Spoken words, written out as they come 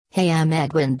Hey, I'm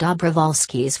Edwin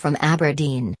Dobrovolskis from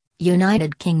Aberdeen,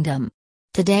 United Kingdom.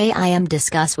 Today I am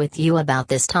discuss with you about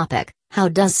this topic: how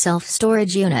does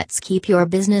self-storage units keep your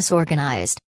business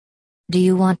organized? Do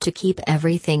you want to keep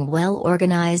everything well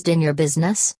organized in your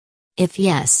business? If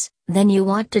yes, then you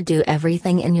want to do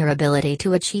everything in your ability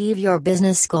to achieve your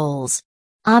business goals.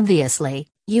 Obviously,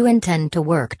 you intend to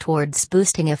work towards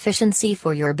boosting efficiency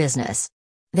for your business.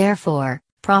 Therefore,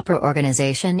 proper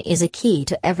organization is a key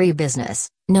to every business,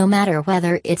 no matter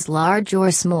whether it's large or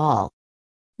small.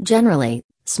 Generally,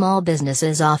 small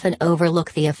businesses often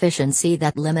overlook the efficiency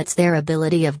that limits their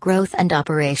ability of growth and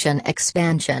operation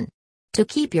expansion. To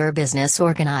keep your business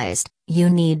organized, you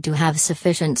need to have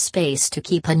sufficient space to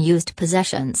keep unused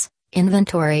possessions,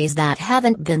 inventories that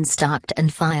haven't been stocked,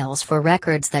 and files for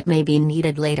records that may be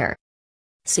needed later.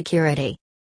 Security.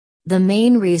 The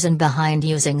main reason behind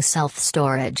using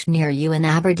self-storage near you in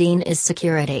Aberdeen is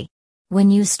security.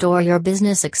 When you store your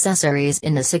business accessories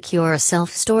in a secure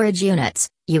self-storage units,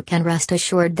 you can rest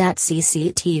assured that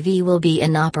CCTV will be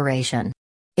in operation.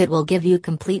 It will give you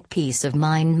complete peace of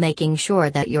mind, making sure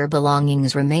that your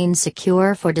belongings remain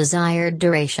secure for desired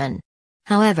duration.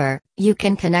 However, you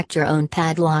can connect your own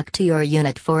padlock to your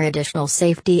unit for additional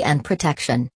safety and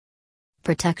protection.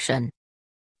 Protection.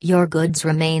 Your goods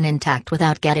remain intact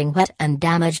without getting wet and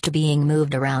damaged being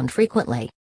moved around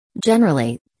frequently.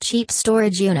 Generally, cheap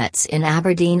storage units in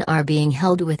Aberdeen are being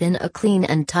held within a clean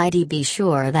and tidy. Be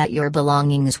sure that your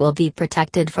belongings will be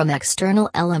protected from external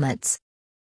elements.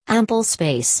 Ample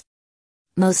space.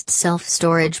 Most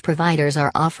self-storage providers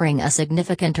are offering a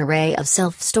significant array of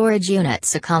self-storage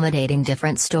units accommodating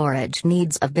different storage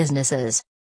needs of businesses.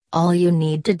 All you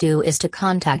need to do is to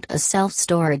contact a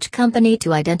self-storage company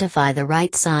to identify the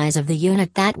right size of the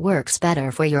unit that works better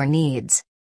for your needs.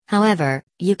 However,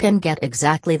 you can get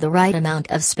exactly the right amount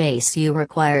of space you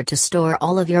require to store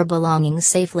all of your belongings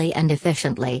safely and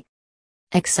efficiently.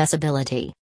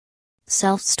 Accessibility.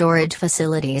 Self-storage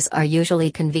facilities are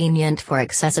usually convenient for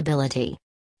accessibility.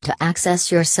 To access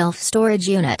your self-storage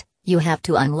unit, you have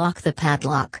to unlock the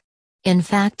padlock. In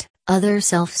fact, other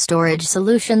self-storage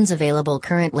solutions available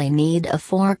currently need a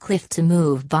forklift to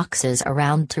move boxes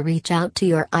around to reach out to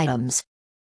your items.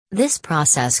 This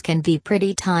process can be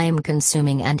pretty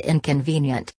time-consuming and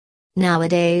inconvenient.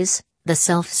 Nowadays, the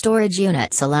self-storage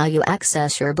units allow you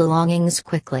access your belongings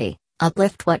quickly,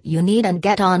 uplift what you need, and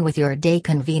get on with your day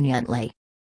conveniently.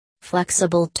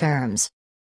 Flexible terms.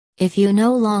 If you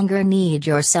no longer need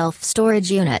your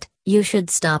self-storage unit, you should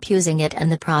stop using it,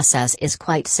 and the process is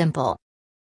quite simple.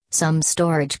 Some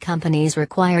storage companies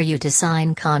require you to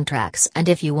sign contracts, and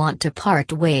if you want to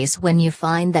part ways when you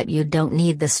find that you don't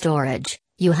need the storage,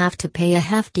 you have to pay a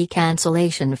hefty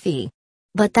cancellation fee.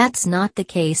 But that's not the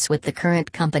case with the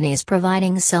current companies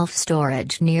providing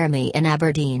self-storage near me in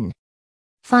Aberdeen.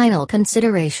 Final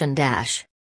consideration.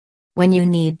 When you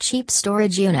need cheap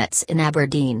storage units in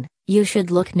Aberdeen, you should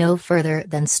look no further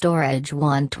than Storage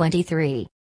 123.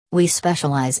 We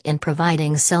specialize in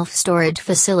providing self-storage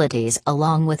facilities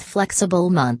along with flexible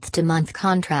month-to-month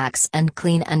contracts and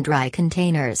clean and dry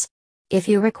containers. If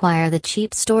you require the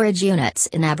cheap storage units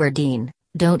in Aberdeen,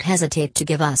 don't hesitate to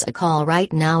give us a call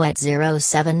right now at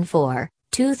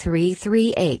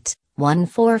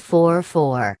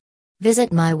 074-2338-1444.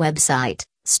 Visit my website,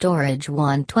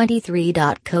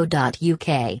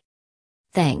 storage123.co.uk.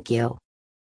 Thank you.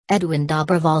 Edwin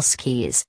Dobrovolskis.